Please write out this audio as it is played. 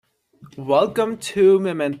Welcome to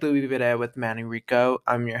Memento Vivere with Manny Rico.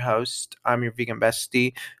 I'm your host. I'm your vegan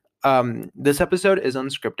bestie. This episode is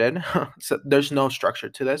unscripted, so there's no structure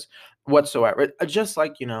to this whatsoever. Just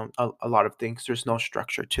like a lot of things, there's no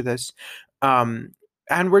structure to this. Um,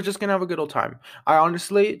 and we're just gonna have a good old time. I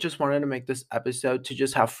honestly just wanted to make this episode to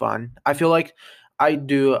just have fun. I feel like I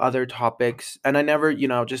do other topics, and I never,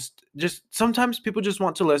 just sometimes people just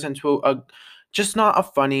want to listen to a just not a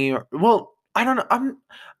funny or well. I don't know.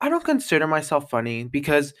 I don't consider myself funny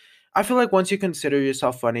because I feel like once you consider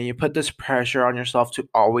yourself funny, you put this pressure on yourself to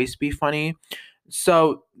always be funny.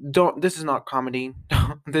 So don't. This is not comedy.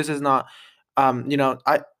 This is not. You know,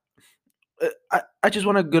 I just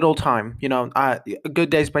want a good old time. Good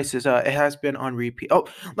Days by SZA. It has been on repeat. Oh,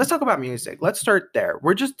 let's talk about music. Let's start there.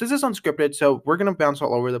 This is unscripted, so we're gonna bounce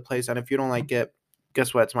all over the place. And if you don't like it,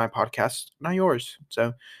 guess what? It's my podcast, not yours.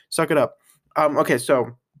 So suck it up. Okay,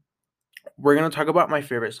 so we're gonna talk about my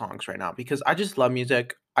favorite songs right now because I just love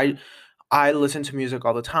music. I listen to music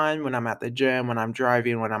all the time when I'm at the gym, when I'm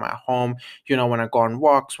driving, when I'm at home, when I go on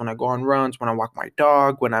walks, when I go on runs, when I walk my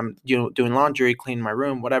dog, when I'm doing laundry, cleaning my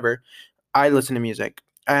room, whatever. I listen to music.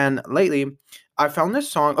 And lately I found this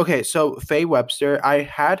song. Okay, so Faye Webster, I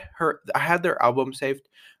had their album saved,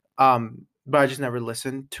 but I just never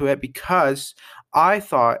listened to it because I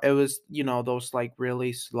thought it was, those like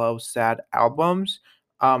really slow, sad albums.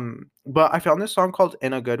 But I found this song called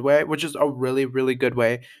In a Good Way, which is a really, really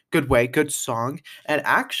good song. And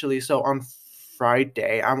actually, so on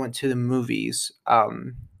Friday, I went to the movies.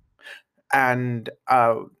 And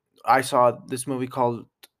I saw this movie called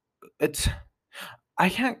it's I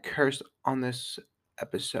can't curse on this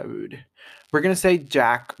episode. We're gonna say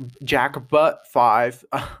Jack Butt 5.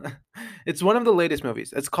 It's one of the latest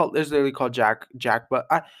movies. It's literally called Jack Butt.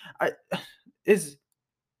 I is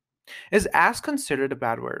is ass considered a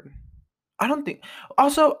bad word? I don't think.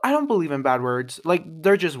 Also, I don't believe in bad words. Like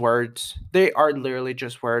they're just words. They are literally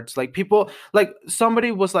just words. Like people, like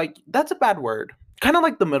somebody was like, "That's a bad word." Kind of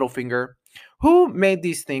like the middle finger. Who made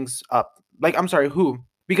these things up? Like, I'm sorry, who?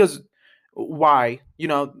 Because why?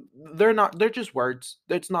 They're not. They're just words.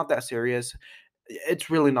 It's not that serious. It's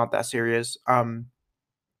really not that serious.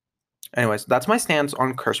 Anyways, that's my stance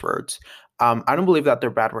on curse words. I don't believe that they're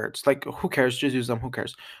bad words. Like, who cares? Just use them. Who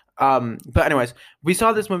cares? But anyways, we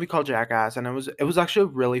saw this movie called Jackass, and it was actually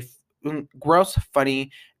really gross,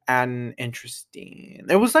 funny, and interesting.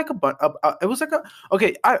 It was like it was like a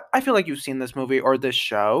okay. I feel like you've seen this movie or this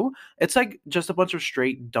show. It's like just a bunch of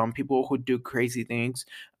straight dumb people who do crazy things.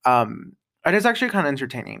 And it's actually kind of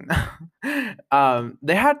entertaining.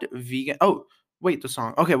 They had vegan. Oh, wait, the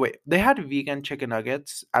song. Okay, wait. They had vegan chicken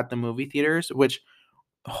nuggets at the movie theaters, which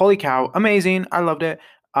holy cow, amazing. I loved it.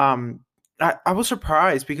 Um I was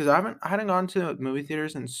surprised because I hadn't gone to movie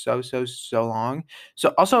theaters in so long.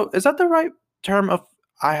 So also, is that the right term of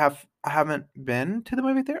I haven't been to the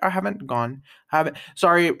movie theater? I haven't gone. I haven't.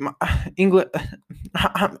 Sorry, English.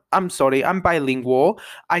 I'm sorry. I'm bilingual.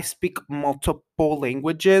 I speak multiple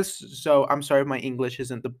languages, so I'm sorry if my English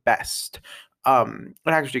isn't the best. It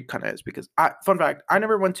actually kind of is because fun fact, I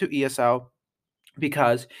never went to ESL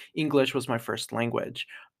because English was my first language.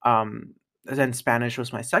 Then Spanish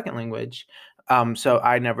was my second language. So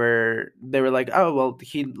I never, they were like, oh, well,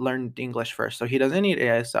 he learned English first, so he doesn't need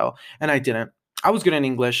ASL. And I didn't. I was good in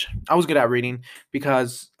English. I was good at reading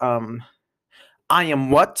because I am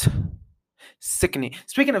what? Sickening.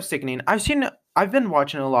 Speaking of sickening, I've been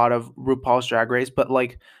watching a lot of RuPaul's Drag Race, but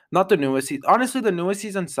like not the newest season. Honestly, the newest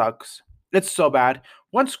season sucks. It's so bad.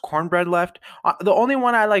 Once Cornbread left, the only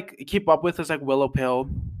one I like keep up with is like Willow Pill.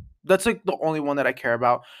 That's like the only one that I care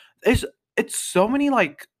about. It's so many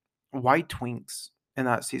like white twinks in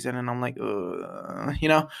that season, and I'm like,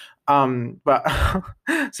 But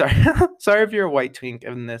sorry, sorry if you're a white twink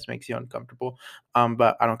and this makes you uncomfortable.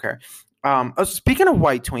 But I don't care. Speaking of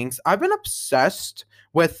white twinks, I've been obsessed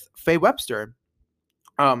with Faye Webster.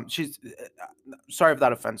 She's sorry if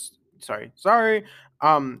that offends. Sorry.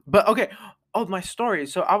 But okay. Oh, my story.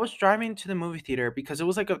 So I was driving to the movie theater because it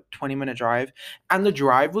was like a 20-minute drive, and the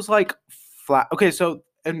drive was like flat. Okay, so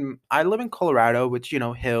and I live in Colorado, which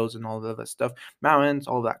hills and all of that stuff, mountains,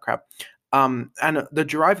 all of that crap. And the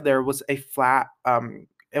drive there was a flat.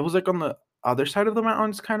 It was like on the other side of the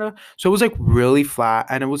mountains, kind of. So it was like really flat,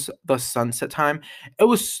 and it was the sunset time. It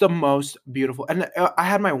was the most beautiful, and I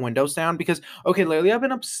had my windows down because okay, lately I've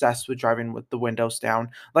been obsessed with driving with the windows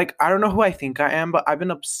down. Like I don't know who I think I am, but I've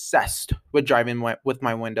been obsessed with driving with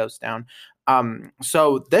my windows down.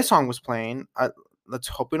 So this song was playing. Let's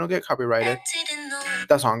hope we don't get copyrighted.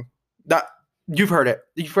 That song, that you've heard it.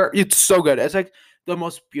 You've heard it's so good. It's like the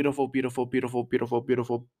most beautiful, beautiful, beautiful, beautiful,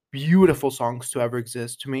 beautiful, beautiful songs to ever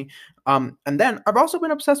exist to me. And then I've also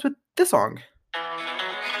been obsessed with this song.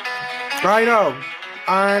 I know,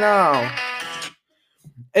 I know.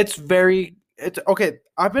 It's okay.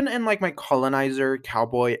 I've been in like my colonizer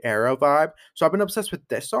cowboy era vibe, so I've been obsessed with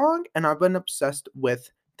this song, and I've been obsessed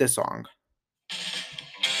with this song.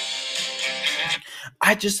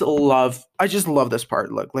 I just love this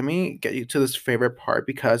part. Look, let me get you to this favorite part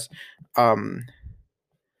because um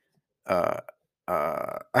uh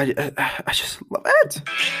I just love it.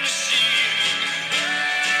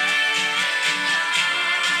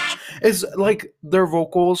 It's like their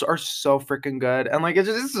vocals are so freaking good, and like it's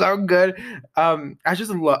just so good. I just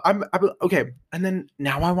love. I'm okay. And then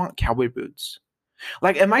now I want cowboy boots.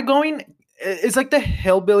 Like, am I going? It's like the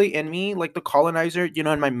hillbilly in me, like the colonizer,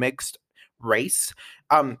 in my mixed race,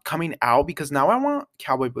 coming out because now I want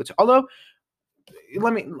cowboy boots. Although,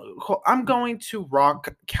 let me, I'm going to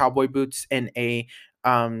rock cowboy boots in a,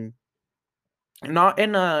 not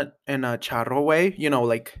in a charro way,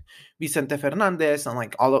 like Vicente Fernandez and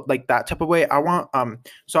like all of like that type of way. I want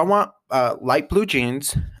light blue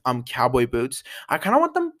jeans, cowboy boots. I kind of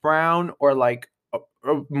want them brown or like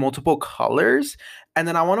multiple colors, and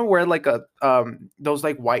then I want to wear like a those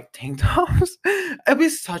like white tank tops. It'd be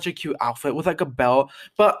such a cute outfit with like a belt,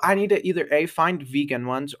 but I need to either A, find vegan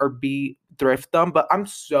ones, or B, thrift them. But I'm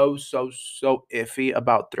so so so iffy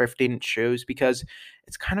about thrifting shoes because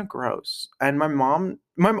it's kind of gross. And my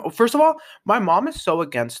first of all, my mom is so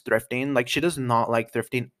against thrifting. Like, she does not like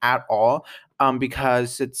thrifting at all.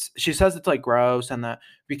 Because she says it's like gross and that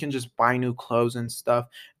we can just buy new clothes and stuff.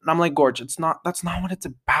 And I'm like, Gorge, that's not what it's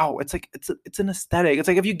about. It's like it's an aesthetic. It's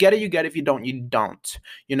like if you get it, you get it. If you don't, you don't.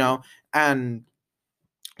 You know. And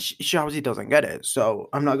she obviously doesn't get it. So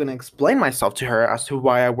I'm not gonna explain myself to her as to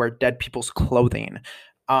why I wear dead people's clothing.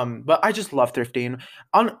 But I just love thrifting.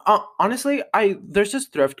 Honestly, I there's this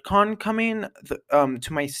thrift con coming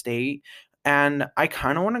to my state, and I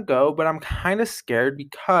kind of want to go, but I'm kind of scared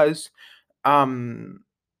because um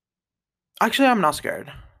actually I'm not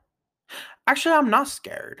scared. Actually, I'm not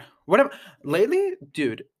scared. Lately,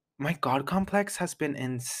 dude, my god complex has been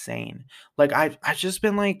insane. Like I've just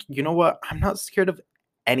been like, you know what? I'm not scared of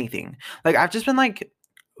anything. Like I've just been like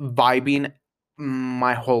vibing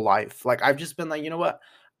my whole life. Like I've just been like, you know what?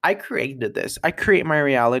 I created this. I create my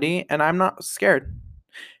reality and I'm not scared.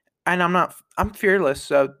 And I'm fearless.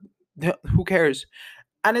 So who cares?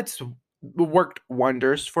 And it's worked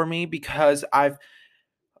wonders for me because I've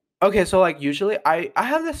okay, so like usually I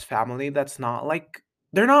have this family that's not like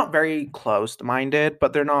they're not very closed minded,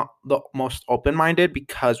 but they're not the most open minded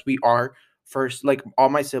because we are first like all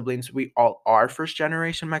my siblings, we all are first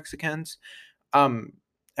generation Mexicans. Um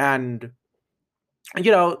and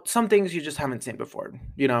some things you just haven't seen before,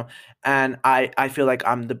 and I feel like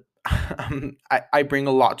I'm the I bring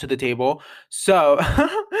a lot to the table. So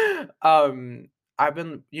um I've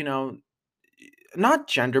been, not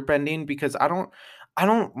gender bending because I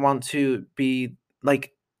don't want to be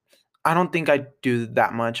like I don't think I do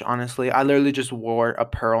that much, honestly. I literally just wore a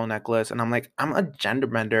pearl necklace and I'm like, I'm a gender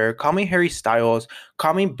bender. Call me Harry Styles,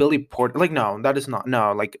 call me Billy Porter. Like, no, that is not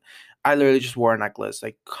no, like I literally just wore a necklace.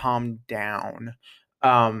 Like, calm down.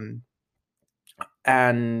 Um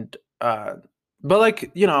and but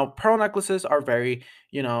like pearl necklaces are very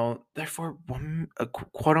they're for women,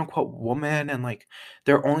 quote unquote woman, and like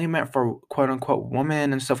they're only meant for quote unquote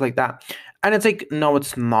woman and stuff like that. And it's like, no,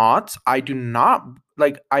 it's not. I do not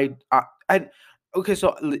like I okay,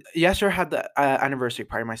 so yesterday I had the anniversary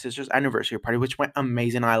party, my sister's anniversary party, which went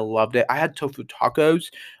amazing. I loved it. I had tofu tacos.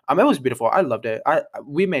 It was beautiful. I loved it.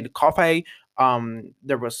 We made coffee.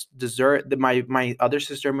 There was dessert. My other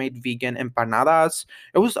sister made vegan empanadas.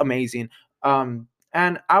 It was amazing.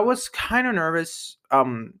 And I was kind of nervous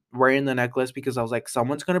wearing the necklace because I was like,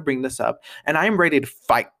 someone's gonna bring this up, and I am ready to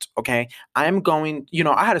fight. Okay, I am going.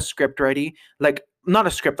 I had a script ready, like not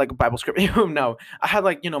a script like a Bible script. No, I had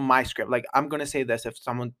like my script. Like, I'm gonna say this if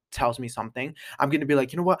someone tells me something. I'm gonna be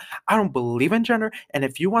like, you know what? I don't believe in gender, and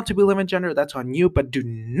if you want to believe in gender, that's on you. But do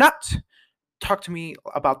not talk to me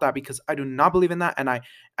about that because I do not believe in that.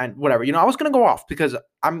 And whatever, I was gonna go off because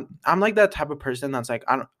I'm like that type of person that's like,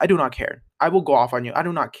 I do not care. I will go off on you. I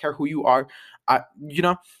do not care who you are. I you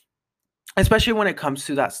know Especially when it comes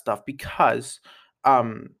to that stuff because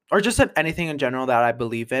or just at anything in general that I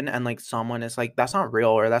believe in, and like someone is like, that's not real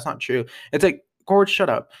or that's not true. It's like, Gord, shut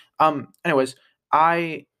up. Anyways,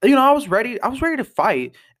 I was ready to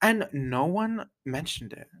fight, and no one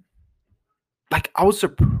mentioned it. Like, I was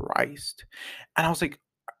surprised. And I was like,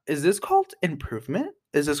 is this called improvement?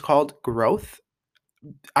 Is this called growth?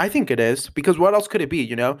 I think it is because what else could it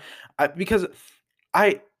be, because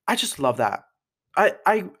I just love that.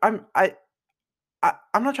 I'm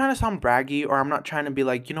not trying to sound braggy, or I'm not trying to be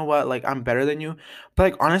like, you know what, like I'm better than you. But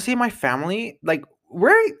like honestly, my family, like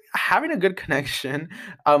we're having a good connection.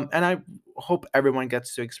 And I hope everyone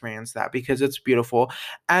gets to experience that because it's beautiful.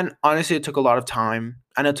 And honestly, it took a lot of time,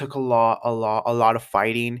 and it took a lot of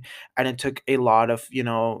fighting, and it took a lot of,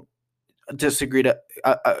 disagree to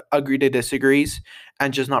agree to disagrees,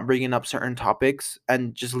 and just not bringing up certain topics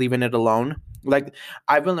and just leaving it alone. Like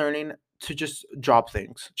I've been learning to just drop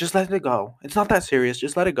things, just let it go. It's not that serious,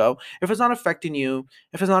 just let it go. If it's not affecting you,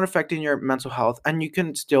 if it's not affecting your mental health, and you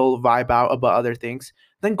can still vibe out about other things,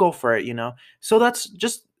 then go for it, so that's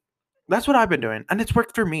what I've been doing, and it's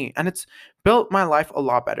worked for me, and it's built my life a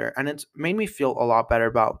lot better, and it's made me feel a lot better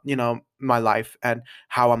about my life and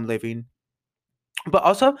how I'm living. But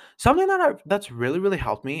also something that's really really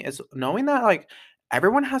helped me is knowing that like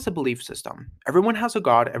everyone has a belief system, everyone has a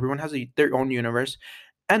god, everyone has their own universe,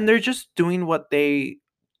 and they're just doing what they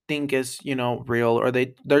think is real, or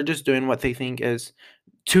they're just doing what they think is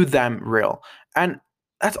to them real. And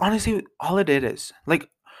that's honestly all it is. Like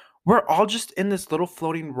we're all just in this little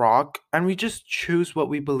floating rock, and we just choose what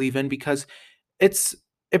we believe in because it's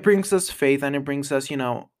it brings us faith, and it brings us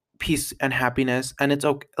peace and happiness. And it's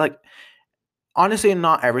okay, like honestly,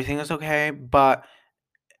 not everything is okay, but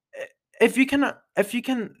if you can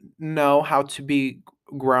know how to be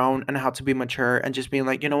grown and how to be mature, and just being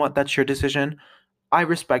like, you know what, that's your decision, I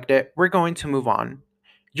respect it, we're going to move on.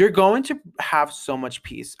 You're going to have so much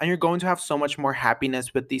peace, and you're going to have so much more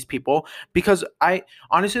happiness with these people. Because I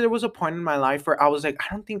honestly, there was a point in my life where I was like,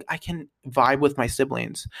 I don't think I can vibe with my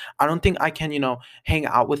siblings. I don't think I can hang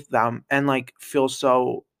out with them and like feel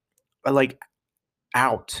so like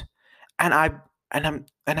out. And I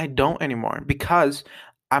don't anymore, because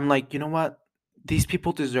I'm like, you know what? These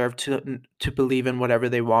people deserve to believe in whatever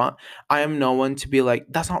they want. I am no one to be like,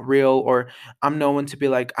 that's not real, or I'm no one to be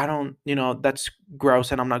like, I don't, that's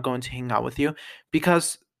gross, and I'm not going to hang out with you,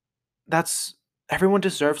 because that's everyone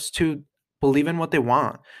deserves to believe in what they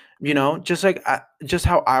want, just like just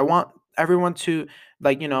how I want everyone to,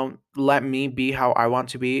 like, let me be how I want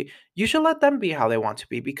to be. You should let them be how they want to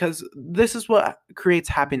be, because this is what creates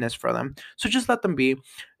happiness for them. So just let them be.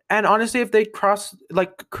 And honestly, if they cross,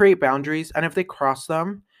 like, create boundaries, and if they cross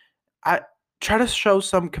them, I try to show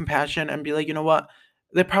some compassion and be like, you know what,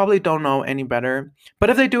 they probably don't know any better, but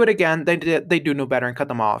if they do it again, they do know better, and cut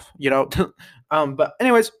them off, but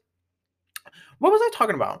anyways, what was I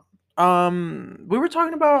talking about? We were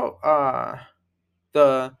talking about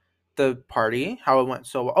the party, how it went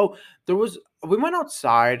so well. Oh, there was we went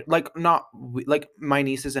outside, like not like my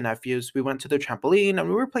nieces and nephews. We went to the trampoline, and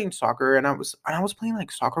we were playing soccer, and I was playing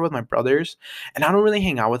like soccer with my brothers, and I don't really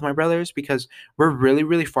hang out with my brothers because we're really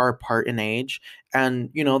really far apart in age,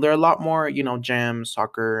 and there are a lot more gym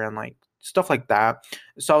soccer and like stuff like that.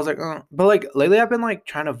 So I was like, but like lately I've been like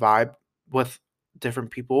trying to vibe with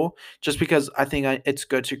different people, just because I think it's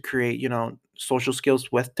good to create social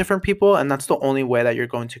skills with different people, and that's the only way that you're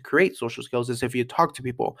going to create social skills, is if you talk to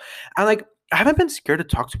people. And like I haven't been scared to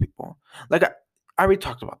talk to people. Like I already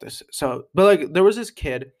talked about this. So, but like there was this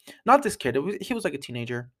kid, not this kid, he was like a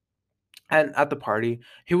teenager, and at the party,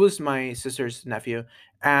 he was my sister's nephew,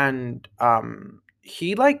 and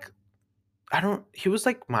he like I don't. He was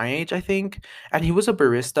like my age, I think, and he was a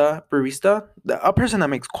barista, a person that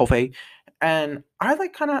makes coffee. And I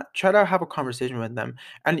like kind of try to have a conversation with them.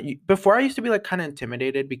 And before, I used to be like kind of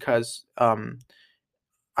intimidated because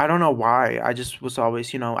I don't know why. I just was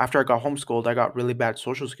always, after I got homeschooled, I got really bad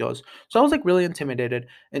social skills. So I was like really intimidated,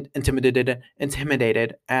 and I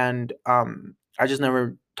just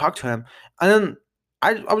never talked to him. And then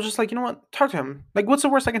I was just like, you know what, talk to him. Like, what's the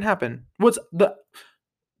worst that can happen? What's the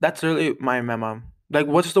That's literally my memo. Like,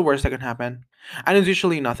 what's the worst that can happen? And it's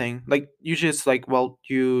usually nothing. Like, usually it's like, well,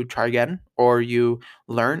 you try again, or you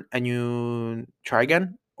learn and you try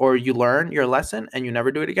again, or you learn your lesson and you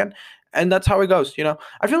never do it again. And that's how it goes.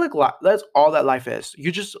 I feel like that's all that life is.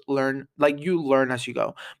 You just learn, like, you learn as you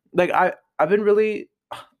go. Like, I've been really,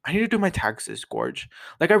 I need to do my taxes, Gorge.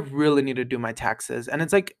 Like, I really need to do my taxes. And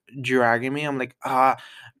it's like dragging me. I'm like,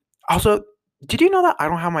 also, did you know that I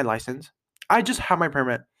don't have my license? I just have my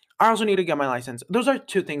permit. I also need to get my license. Those are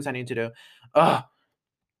two things I need to do. Ugh,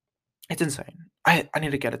 it's insane. I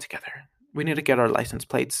need to get it together. We need to get our license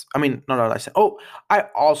plates. I mean, not our license. Oh, I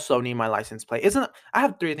also need my license plate. Isn't I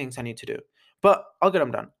have three things I need to do, but I'll get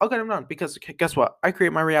them done. I'll get them done because guess what? I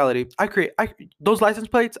create my reality. I those license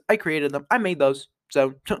plates. I created them. I made those,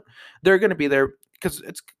 so they're gonna be there because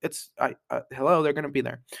it's I hello. They're gonna be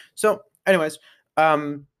there. So, anyways,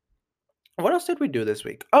 what else did we do this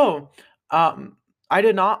week? Oh, um, I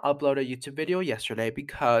did not upload a YouTube video yesterday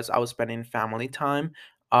because I was spending family time.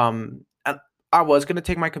 And I was gonna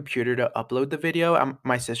take my computer to upload the video at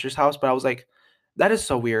my sister's house, but I was like, that is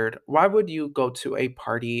so weird. Why would you go to a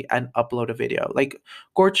party and upload a video? Like,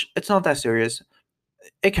 Gorge, it's not that serious.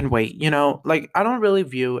 It can wait, you know? Like, I don't really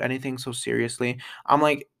view anything so seriously. I'm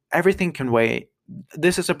like, everything can wait.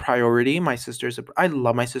 This is a priority. My sisters, I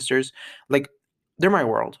love my sisters. Like, they're my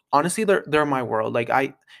world. Honestly, they're my world. Like,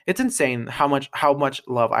 it's insane how much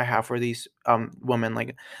love I have for these women.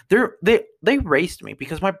 Like, they raised me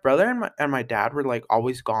because my brother and my dad were like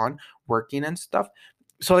always gone working and stuff.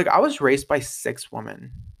 So like I was raised by six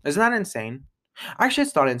women. Isn't that insane? Actually,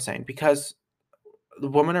 it's not insane because the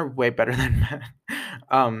women are way better than men.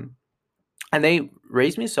 Um, and they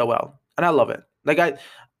raised me so well, and I love it. Like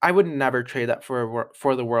I would never trade that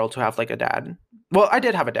for the world to have like a dad. Well, I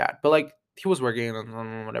did have a dad, but like he was working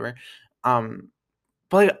and whatever. Um,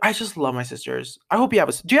 but like, I just love my sisters. I hope you have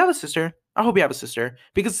a. Do you have a sister? I hope you have a sister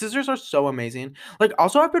because sisters are so amazing. Like,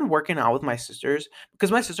 also, I've been working out with my sisters because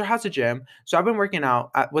my sister has a gym, so I've been working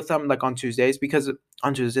out with them like on Tuesdays because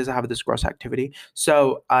on Tuesdays I have this gross activity.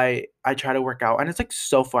 So I try to work out and it's like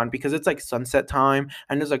so fun because it's like sunset time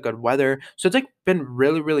and there's like good weather. So it's like been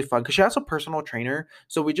really fun because she has a personal trainer.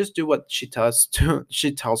 So we just do what she tells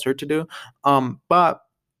her to do. But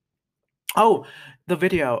Oh, the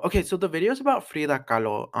video. Okay, so the video is about Frida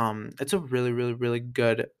Kahlo. It's a really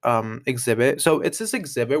good exhibit. So it's this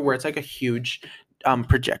exhibit where it's like a huge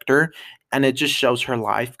projector and it just shows her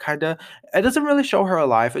life kind of. It doesn't really show her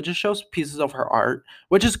life. It just shows pieces of her art,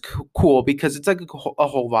 which is cool because it's like a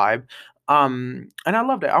whole vibe. And I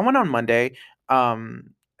loved it. I went on Monday.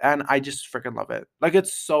 And I just freaking love it. Like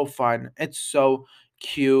it's so fun. It's so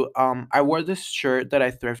cute. I wore this shirt that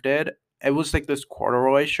I thrifted. It was like this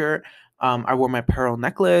corduroy shirt. I wore my pearl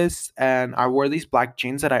necklace and I wore these black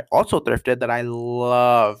jeans that I also thrifted that I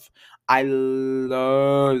love. I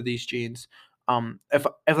love these jeans. If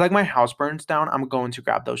like my house burns down, I'm going to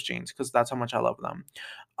grab those jeans because that's how much I love them.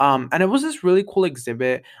 And it was this really cool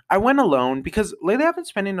exhibit. I went alone because lately I've been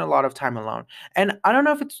spending a lot of time alone. And I don't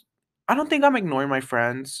know if it's I don't think I'm ignoring my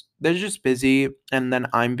friends. They're just busy and then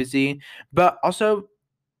I'm busy. But also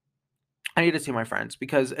I need to see my friends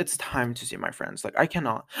because it's time to see my friends. Like I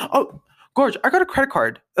cannot. Oh, Gorge, I got a credit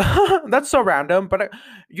card. That's so random, but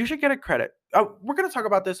you should get a credit. We're gonna talk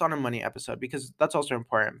about this on a money episode because that's also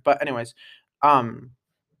important. But anyways, um,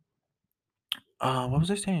 what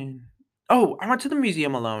was I saying? Oh, I went to the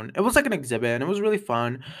museum alone. It was like an exhibit and it was really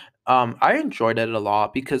fun. I enjoyed it a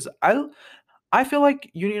lot because I feel like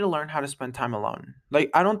you need to learn how to spend time alone. Like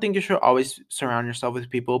I don't think you should always surround yourself with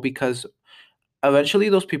people because eventually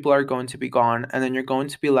those people are going to be gone and then you're going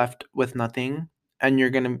to be left with nothing and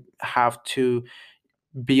you're going to have to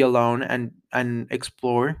be alone and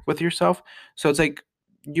explore with yourself. So it's like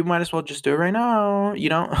you might as well just do it right now, you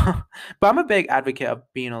know? But I'm a big advocate of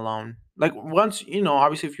being alone. Like once,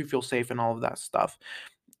 obviously if you feel safe and all of that stuff.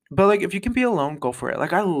 But like if you can be alone, go for it.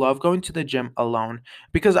 Like I love going to the gym alone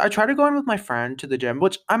because I tried to go in with my friend to the gym,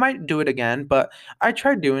 which I might do it again, but I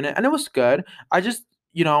tried doing it and it was good. I just,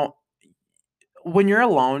 when you're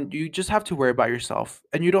alone, you just have to worry about yourself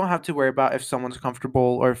and you don't have to worry about if someone's comfortable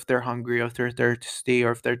or if they're hungry or if they're thirsty or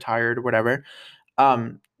if they're tired or whatever.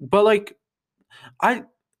 But like I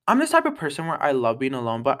I'm this type of person where I love being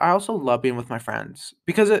alone, but I also love being with my friends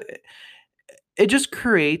because it just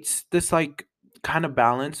creates this like kind of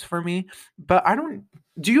balance for me. But I don't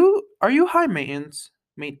do you are you high maintenance?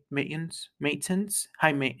 Maintenance?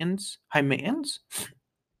 High maintenance?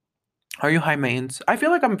 Are you high maintenance? I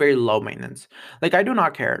feel like I'm very low maintenance. Like I do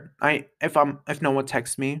not care. If no one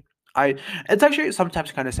texts me, I it's actually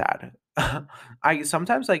sometimes kind of sad. I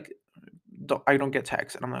sometimes like I don't get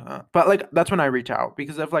texts and I'm like, but like that's when I reach out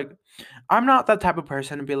because of like I'm not that type of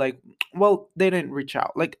person to be like, well, they didn't reach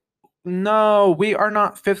out. Like, no, we are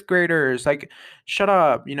not fifth graders. Like, shut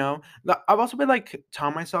up. I've also been like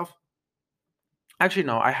telling myself. Actually,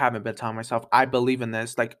 no, I haven't been telling myself. I believe in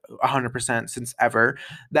this like 100% since ever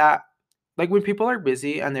that like when people are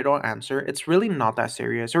busy and they don't answer, it's really not that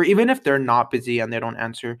serious. Or even if they're not busy and they don't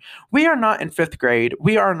answer, we are not in fifth grade.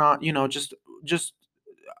 We are not, just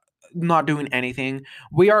not doing anything.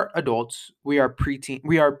 We are adults. We are preteen.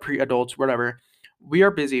 We are pre-adults. Whatever. We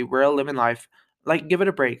are busy. We're living life. Like, give it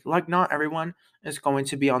a break. Like, not everyone is going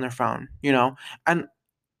to be on their phone. And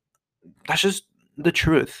that's just the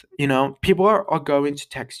truth. People are going to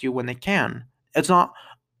text you when they can. It's not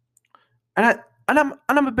and I and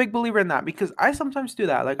I'm a big believer in that because I sometimes do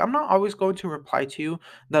that. Like I'm not always going to reply to you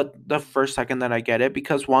the first second that I get it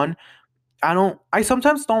because one, I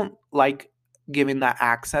sometimes don't like giving that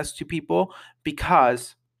access to people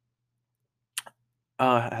because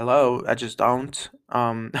Hello. I just don't.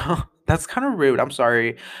 That's kind of rude. I'm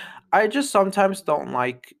sorry. I just sometimes don't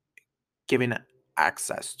like giving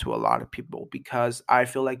access to a lot of people because I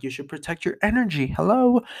feel like you should protect your energy.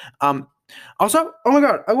 Hello. Um Also, oh my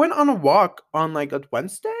god, I went on a walk on like a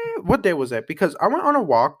Wednesday. What day was it? Because I went on a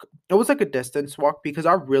walk. It was like a distance walk because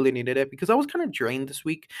I really needed it because I was kind of drained this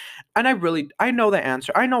week. And I know the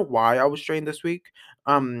answer. I know why I was drained this week.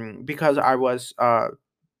 Because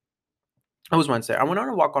it was Wednesday. I went on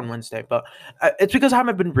a walk on Wednesday, but it's because I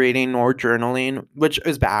haven't been reading or journaling, which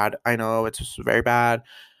is bad. I know it's just very bad,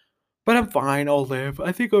 but I'm fine. I'll live.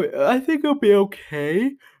 I think I'll be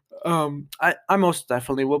okay. I most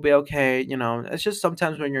definitely will be okay. You know, it's just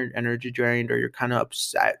sometimes when you're energy drained or you're kind of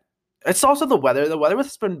upset. It's also the weather. The weather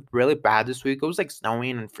has been really bad this week. It was like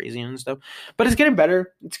snowing and freezing and stuff, but it's getting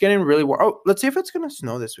better. It's getting really warm. Oh, let's see if it's gonna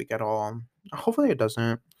snow this week at all. Hopefully it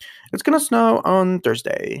doesn't. It's gonna snow on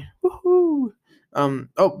Thursday. Woohoo!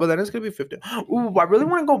 Oh, but then it's gonna be 50. Ooh, I really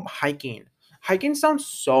want to go hiking. Hiking sounds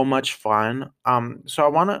so much fun.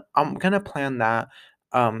 So I'm gonna plan that.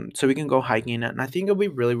 So we can go hiking, and I think it'll be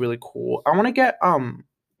really, really cool. I want to get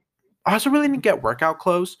I also really need to get workout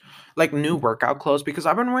clothes, like new workout clothes, because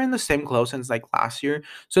I've been wearing the same clothes since like last year.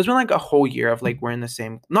 So it's been like a whole year of like wearing the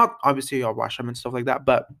same. Not obviously I'll wash them and stuff like that,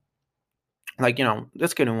 but like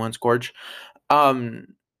let's get new ones, gorge. Um,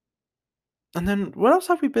 and then what else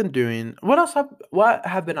have we been doing? What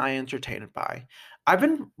have been I entertained by? I've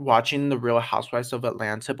been watching The Real Housewives of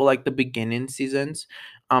Atlanta, but like the beginning seasons.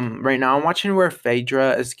 Right now I'm watching where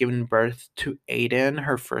Phaedra is giving birth to Aiden,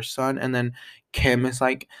 her first son, and then Kim is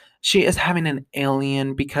like she is having an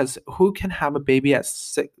alien because who can have a baby at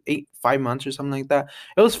 5 months or something like that?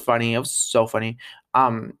 It was funny. It was so funny.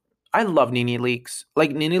 Um, I love Nene Leakes.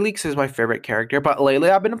 Like Nene Leakes is my favorite character, but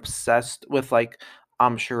lately I've been obsessed with like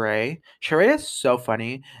Sheree. Sheree is so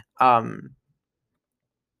funny. Um,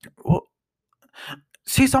 well,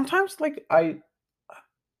 see, sometimes like I'm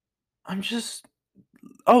just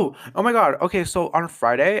oh my god. Okay, so on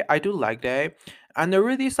Friday I do leg day, and there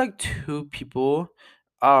were these like two people.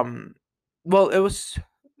 Um, well, it was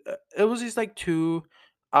these like two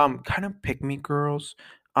kind of pick me girls.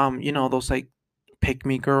 Those like pick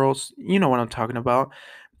me girls. You know what I'm talking about.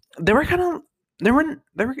 They were kind of they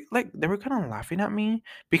were kind of laughing at me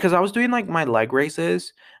because I was doing like my leg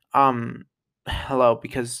raises. Hello,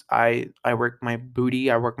 because I work my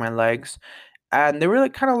booty, I work my legs, and they were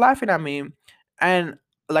like kind of laughing at me. And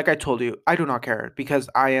like I told you, I do not care because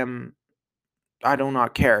I do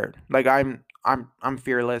not care. Like I'm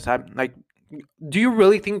fearless. I'm like, do you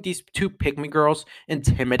really think these two pick me girls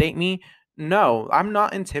intimidate me? No, I'm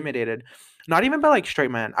not intimidated. Not even by like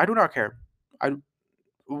straight men. I do not care. I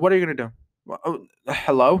What are you gonna do?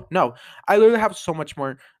 Hello? No, I literally have so much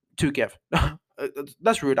more to give.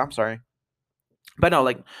 That's rude. I'm sorry, but no,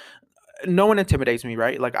 like no one intimidates me,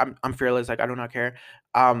 right? Like I'm fearless. Like I do not care.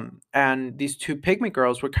 And these two pygmy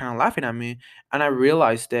girls were kind of laughing at me, and I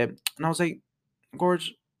realized it, and I was like,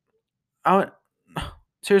 Gorge, I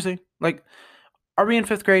seriously, like, are we in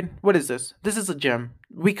fifth grade? What is this? This is a gym.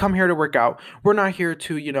 We come here to work out. We're not here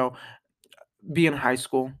to, be in high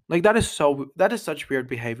school. Like that is such weird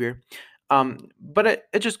behavior. But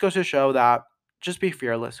it just goes to show that just be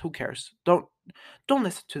fearless. Who cares? Don't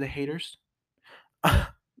listen to the haters.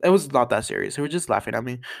 It was not that serious. They were just laughing at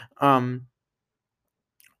me. Um,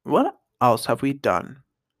 what else have we done?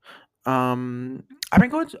 I've been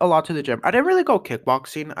going a lot to the gym. I didn't really go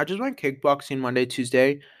kickboxing. I just went kickboxing Monday,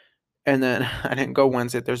 Tuesday, and then I didn't go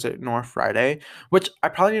Wednesday, Thursday, nor Friday, which I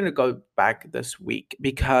probably need to go back this week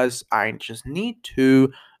because I just need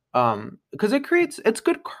to, because it's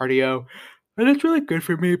good cardio, and it's really good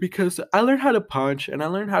for me because I learned how to punch and I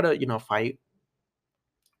learned how to, fight.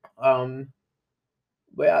 Um,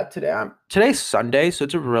 but yeah, today's Sunday, so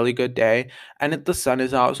it's a really good day, and the sun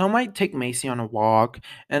is out, so I might take Macy on a walk,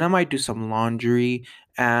 and I might do some laundry,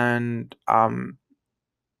 and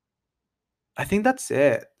I think that's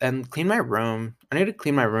it. And clean my room. I need to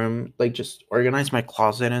clean my room, like just organize my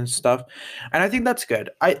closet and stuff. And I think that's good.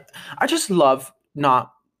 I just love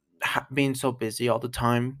not being so busy all the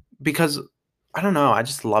time because I don't know. I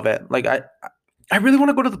just love it. Like I really want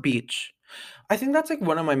to go to the beach. I think that's like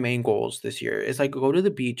one of my main goals this year is like go to the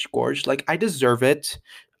beach, gorge. Like I deserve it.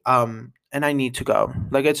 And I need to go.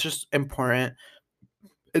 Like it's just important.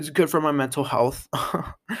 It's good for my mental health.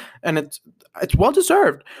 And it's well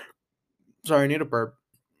deserved. Sorry, I need a burp.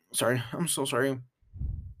 Sorry, I'm so sorry.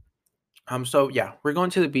 So yeah, we're going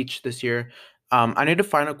to the beach this year. I need to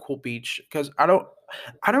find a cool beach because I don't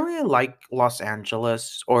really like Los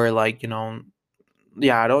Angeles or like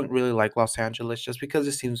yeah, I don't really like Los Angeles just because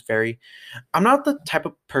it seems very. I'm not the type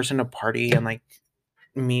of person to party and like.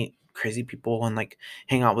 meet crazy people and like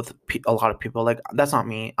hang out with a lot of people. Like that's not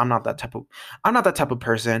me. I'm not that type of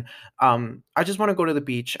person. I just want to go to the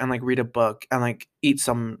beach and like read a book and like eat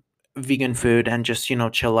some vegan food and just,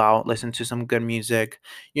 chill out, listen to some good music,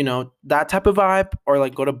 that type of vibe, or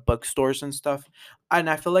like go to bookstores and stuff. And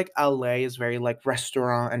I feel like LA is very like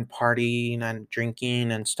restaurant and partying and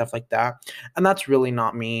drinking and stuff like that. And that's really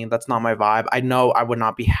not me. That's not my vibe. I know I would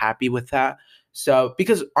not be happy with that. So,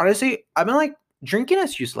 because honestly, I've been like, drinking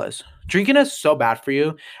is useless. Drinking is so bad for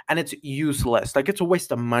you and it's useless. Like, it's a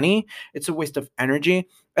waste of money, it's a waste of energy.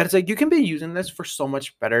 And it's like, you can be using this for so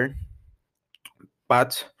much better.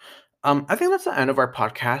 But I think that's the end of our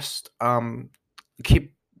podcast.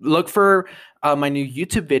 Keep look for my new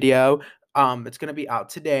YouTube video. It's gonna be out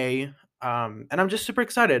today. And I'm just super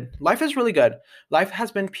excited. Life is really good. Life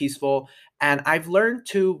has been peaceful, and I've learned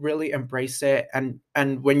to really embrace it. And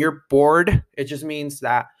when you're bored, it just means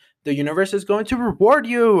that the universe is going to reward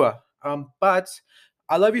you. But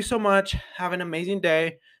I love you so much. Have an amazing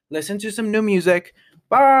day. Listen to some new music.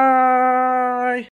 Bye.